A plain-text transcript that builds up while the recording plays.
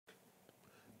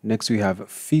Next, we have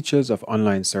features of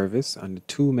online service, and the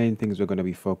two main things we're going to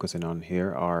be focusing on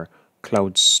here are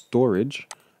cloud storage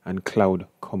and cloud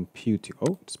computing.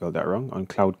 Oh, spelled that wrong. On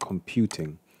cloud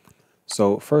computing.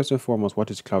 So first and foremost,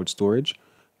 what is cloud storage?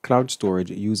 Cloud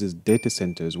storage uses data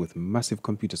centers with massive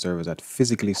computer servers that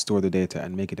physically store the data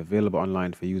and make it available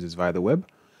online for users via the web.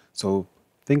 So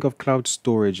think of cloud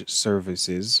storage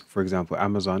services. For example,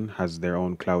 Amazon has their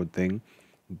own cloud thing.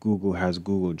 Google has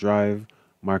Google Drive.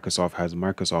 Microsoft has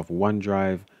Microsoft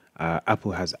OneDrive.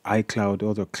 Apple has iCloud.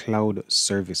 Those are cloud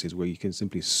services where you can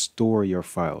simply store your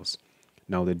files.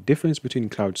 Now, the difference between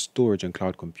cloud storage and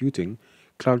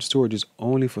cloud storage is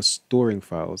only for storing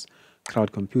files.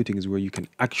 Cloud computing is where you can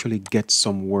actually get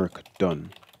some work done.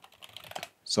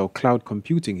 So cloud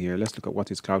computing here, let's look at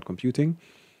what is cloud computing.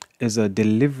 Is the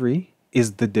delivery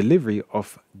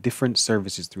of different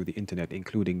services through the internet,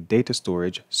 including data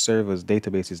storage, servers,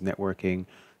 databases, networking,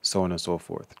 so on and so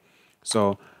forth.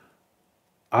 So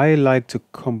I like to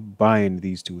combine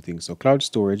these two things. So cloud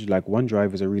storage, like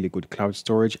OneDrive, is a really good cloud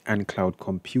storage and cloud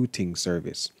computing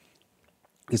service.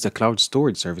 It's a cloud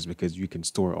storage service because you can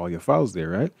store all your files there,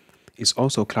 right? It's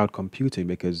also cloud computing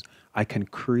because I can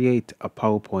create a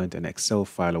PowerPoint, an Excel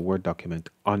file, a Word document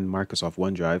on Microsoft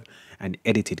OneDrive and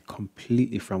edit it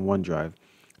completely from OneDrive.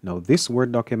 Now, this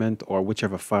Word document or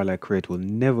whichever file I create will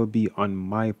never be on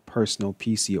my personal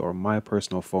PC or my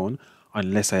personal phone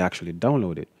unless I actually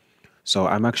download it. So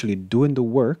I'm actually doing the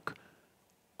work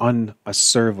on a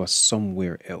server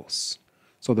somewhere else.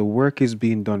 So the work is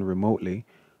being done remotely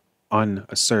on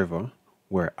a server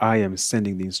where I am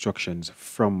sending the instructions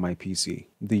from my PC.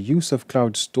 The use of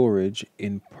cloud storage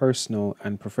in personal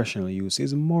and professional use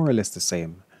is more or less the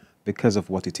same because of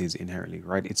what it is inherently,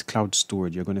 right? It's cloud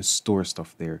storage. You're going to store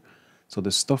stuff there. So the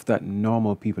stuff that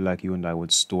normal people like you and I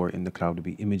would store in the cloud would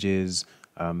be images,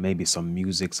 maybe some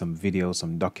music, some video,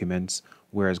 some documents.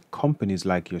 Whereas companies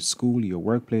like your school, your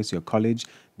workplace, your college,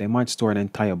 they might store an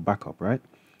entire backup, right?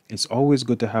 It's always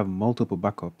good to have multiple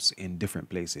backups in different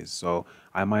places. So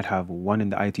I might have one in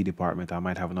the IT department. I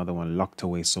might have another one locked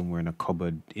away somewhere in a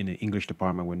cupboard in an English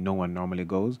department where no one normally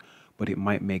goes. But it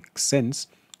might make sense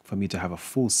for me to have a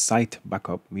full site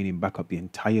backup, meaning backup the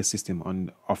entire system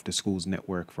on off the school's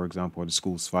network, for example, or the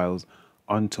school's files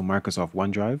onto Microsoft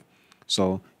OneDrive.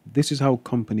 So this is how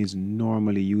companies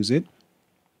normally use it.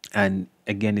 And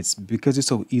again, it's because it's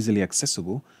so easily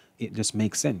accessible, it just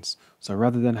makes sense. So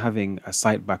rather than having a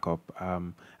site backup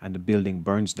and the building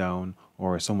burns down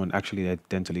or someone actually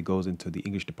accidentally goes into the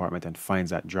English department and finds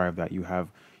that drive that you have,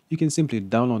 you can simply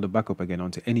download the backup again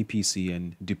onto any PC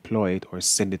and deploy it or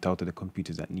send it out to the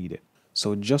computers that need it.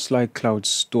 So just like cloud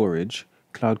storage,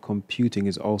 cloud computing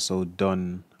is also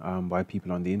done by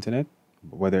people on the internet,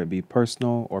 whether it be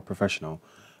personal or professional.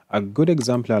 A good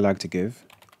example I like to give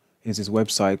is this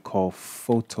website called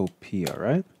Photopea,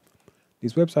 right?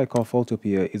 This website called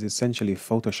Photopea is essentially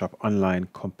Photoshop online,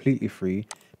 completely free,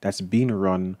 that's being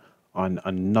run on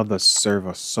another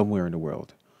server somewhere in the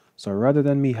world. So rather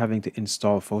than me having to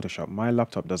install Photoshop, my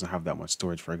laptop doesn't have that much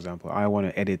storage, for example. I want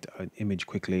to edit an image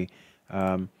quickly.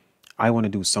 I want to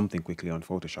do something quickly on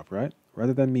Photoshop, right?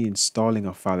 Rather than me installing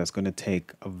a file that's going to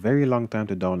take a very long time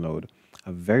to download,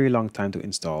 a very long time to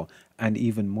install, and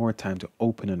even more time to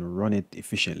open and run it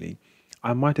efficiently,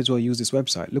 I might as well use this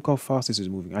website. Look how fast this is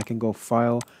moving. I can go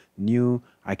File, New.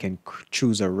 I can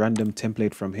choose a random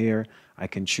template from here. I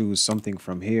can choose something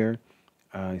from here.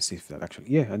 Let's see if that actually,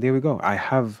 yeah, and there we go. I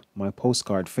have my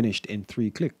postcard finished in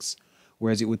 3 clicks,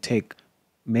 whereas it would take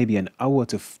maybe an hour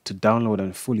to download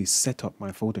and fully set up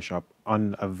my Photoshop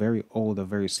on a very old, a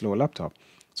very slow laptop.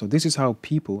 So this is how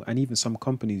people and even some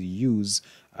companies use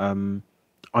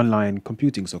online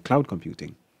computing, so cloud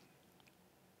computing.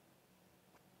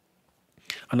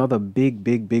 Another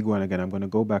big one, again, I'm going to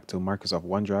go back to Microsoft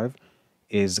OneDrive,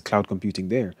 is cloud computing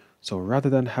there. So rather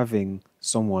than having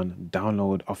someone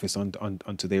download Office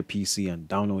onto their PC and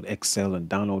download Excel and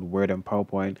download Word and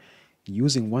PowerPoint,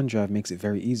 using OneDrive makes it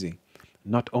very easy.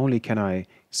 Not only can I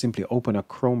simply open a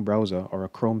Chrome browser or a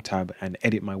Chrome tab and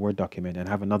edit my Word document and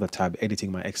have another tab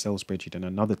editing my Excel spreadsheet and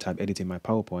another tab editing my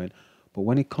PowerPoint, but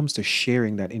when it comes to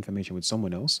sharing that information with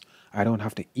someone else, I don't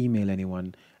have to email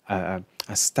anyone a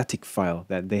static file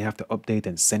that they have to update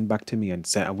and send back to me, and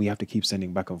we have to keep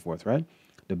sending back and forth, right?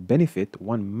 The benefit,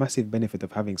 one massive benefit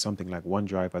of having something like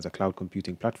OneDrive as a cloud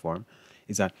computing platform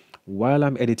is that while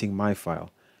I'm editing my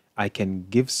file, I can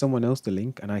give someone else the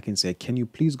link and I can say, can you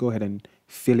please go ahead and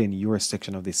fill in your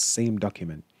section of this same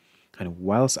document? And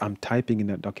whilst I'm typing in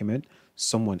that document,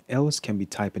 someone else can be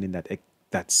typing in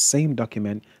that same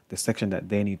document, the section that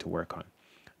they need to work on.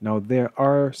 Now, there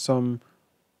are some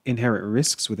inherent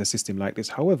risks with a system like this.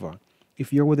 However,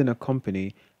 if you're within a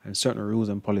company and certain rules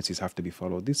and policies have to be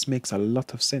followed, this makes a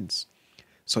lot of sense.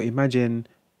 So imagine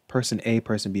person A,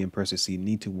 person B, and person C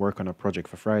need to work on a project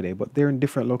for Friday, but they're in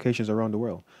different locations around the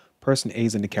world. Person A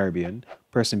is in the Caribbean,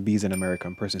 person B is in America,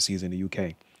 and person C is in the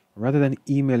UK. Rather than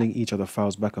emailing each other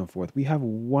files back and forth, we have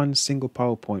one single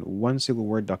PowerPoint, one single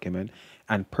Word document,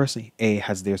 and person A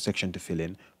has their section to fill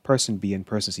in. Person B and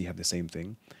person C have the same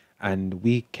thing. And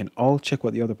we can all check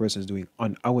what the other person is doing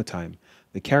on our time.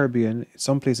 The Caribbean,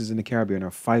 some places in the Caribbean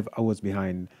are 5 hours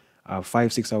behind,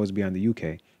 5, 6 hours behind the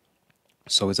UK.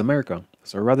 So is America.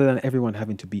 So rather than everyone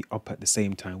having to be up at the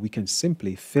same time, we can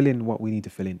simply fill in what we need to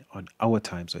fill in on our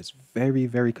time. So it's very,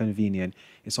 very convenient.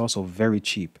 It's also very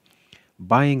cheap.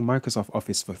 Buying Microsoft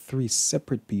Office for 3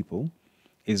 separate people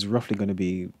is roughly going to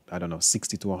be, I don't know,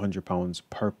 60 to 100 pounds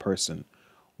per person.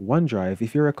 OneDrive,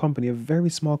 if you're a company, a very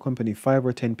small company, 5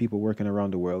 or 10 people working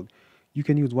around the world, you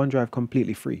can use OneDrive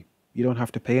completely free. You don't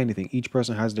have to pay anything. Each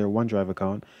person has their OneDrive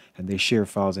account and they share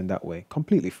files in that way,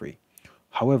 completely free.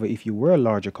 However, if you were a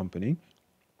larger company,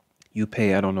 you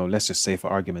pay, I don't know, let's just say for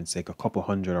argument's sake, a couple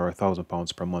hundred or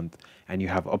 £1,000 per month, and you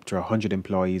have up to 100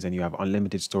 employees and you have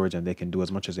unlimited storage and they can do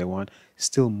as much as they want,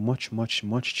 still much, much,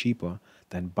 much cheaper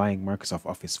than buying Microsoft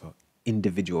Office for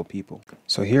individual people.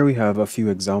 So here we have a few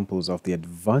examples of the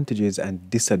advantages and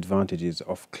disadvantages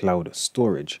of cloud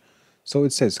storage. So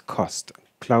it says cost.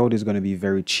 Cloud is going to be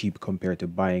very cheap compared to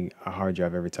buying a hard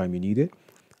drive every time you need it.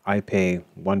 I pay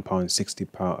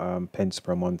 £1.60 pence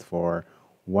per month for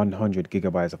 100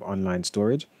 gigabytes of online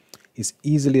storage. It's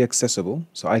easily accessible,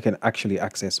 so I can actually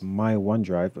access my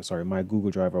my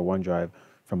Google Drive or OneDrive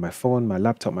from my phone, my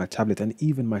laptop, my tablet, and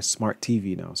even my smart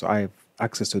TV now. So I have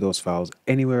access to those files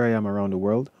anywhere I am around the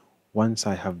world once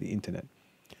I have the internet.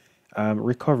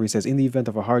 Recovery says in the event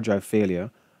of a hard drive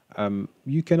failure,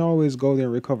 you can always go there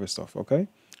and recover stuff, okay?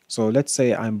 So let's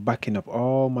say I'm backing up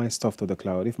all my stuff to the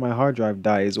cloud. If my hard drive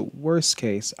dies, worst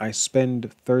case, I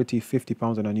spend 30, 50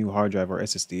 pounds on a new hard drive or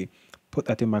SSD, put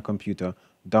that in my computer,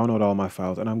 download all my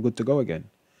files, and I'm good to go again.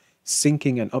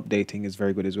 Syncing and updating is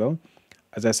very good as well.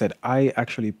 As I said, I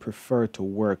actually prefer to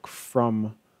work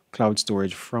from cloud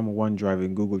storage from OneDrive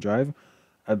and Google Drive.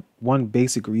 One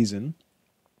basic reason,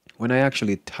 when I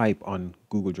actually type on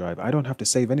Google Drive, I don't have to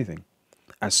save anything.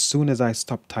 As soon as I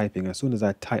stop typing, as soon as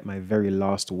I type my very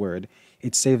last word,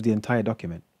 it saves the entire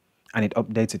document and it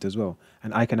updates it as well.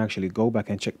 And I can actually go back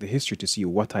and check the history to see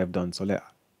what I've done. So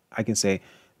I can say,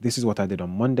 this is what I did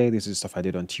on Monday, this is stuff I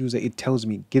did on Tuesday. It tells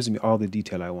me, gives me all the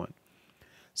detail I want.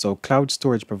 So cloud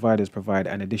storage providers provide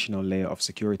an additional layer of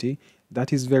security.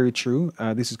 That is very true.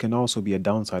 This can also be a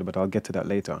downside, but I'll get to that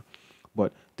later.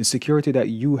 But the security that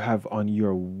you have on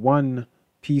your one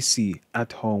PC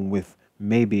at home with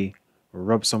maybe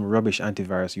some rubbish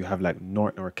antivirus you have like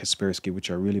Norton or Kaspersky, which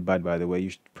are really bad, by the way,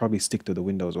 you should probably stick to the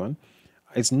Windows one.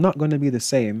 It's not going to be the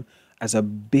same as a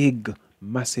big,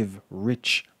 massive,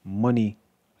 rich,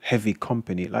 money-heavy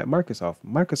company like Microsoft.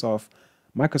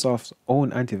 Microsoft's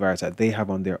own antivirus that they have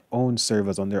on their own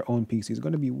servers, on their own PC is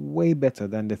going to be way better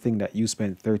than the thing that you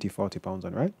spend 30, 40 pounds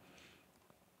on, right?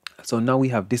 So now we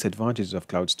have disadvantages of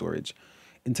cloud storage.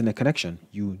 Internet connection.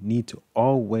 You need to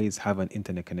always have an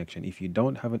internet connection. If you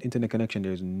don't have an internet connection,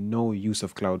 there's no use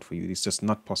of cloud for you. It's just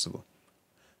not possible.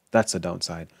 That's a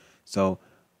downside. So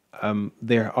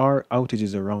there are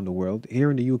outages around the world. Here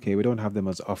in the UK, we don't have them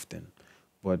as often.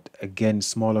 But again,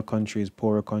 smaller countries,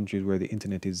 poorer countries where the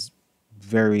internet is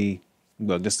very,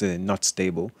 well, just not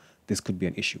stable, this could be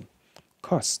an issue.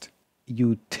 Cost.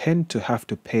 You tend to have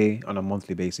to pay on a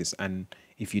monthly basis. And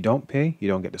if you don't pay, you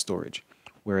don't get the storage.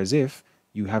 Whereas if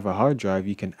you have a hard drive,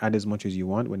 you can add as much as you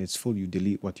want. When it's full, you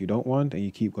delete what you don't want and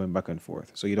you keep going back and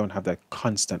forth. So you don't have that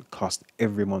constant cost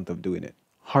every month of doing it.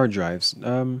 Hard drives.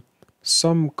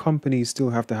 Some companies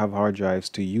still have to have hard drives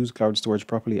to use cloud storage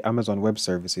properly. Amazon Web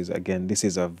Services, again, this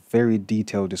is a very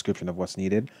detailed description of what's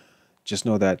needed. Just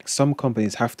know that some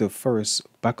companies have to first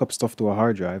back up stuff to a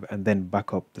hard drive and then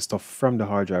back up the stuff from the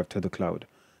hard drive to the cloud.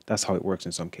 That's how it works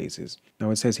in some cases. Now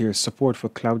it says here, support for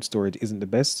cloud storage isn't the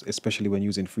best, especially when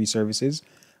using free services.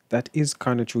 That is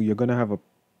kind of true. You're going to have a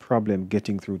problem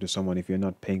getting through to someone if you're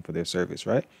not paying for their service,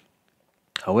 right?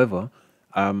 However,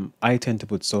 I tend to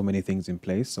put so many things in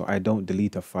place. So I don't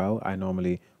delete a file. I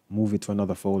normally move it to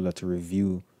another folder to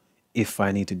review if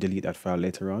I need to delete that file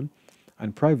later on.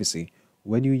 And privacy.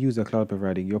 When you use a cloud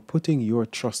provider, you're putting your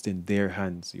trust in their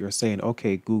hands. You're saying,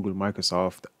 okay, Google,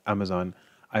 Microsoft, Amazon,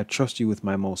 I trust you with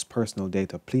my most personal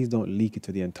data. Please don't leak it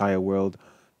to the entire world.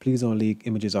 Please don't leak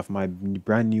images of my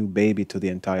brand new baby to the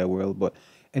entire world. But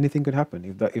anything could happen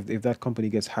if that company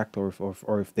gets hacked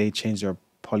or if they change their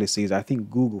policies. I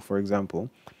think Google, for example,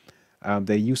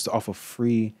 they used to offer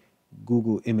free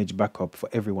Google image backup for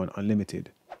everyone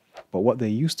unlimited. But what they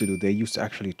used to do, they used to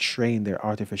actually train their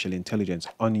artificial intelligence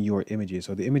on your images.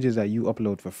 So the images that you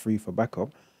upload for free for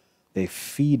backup, they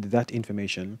feed that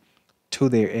information to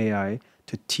their AI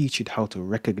to teach it how to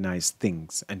recognize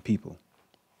things and people.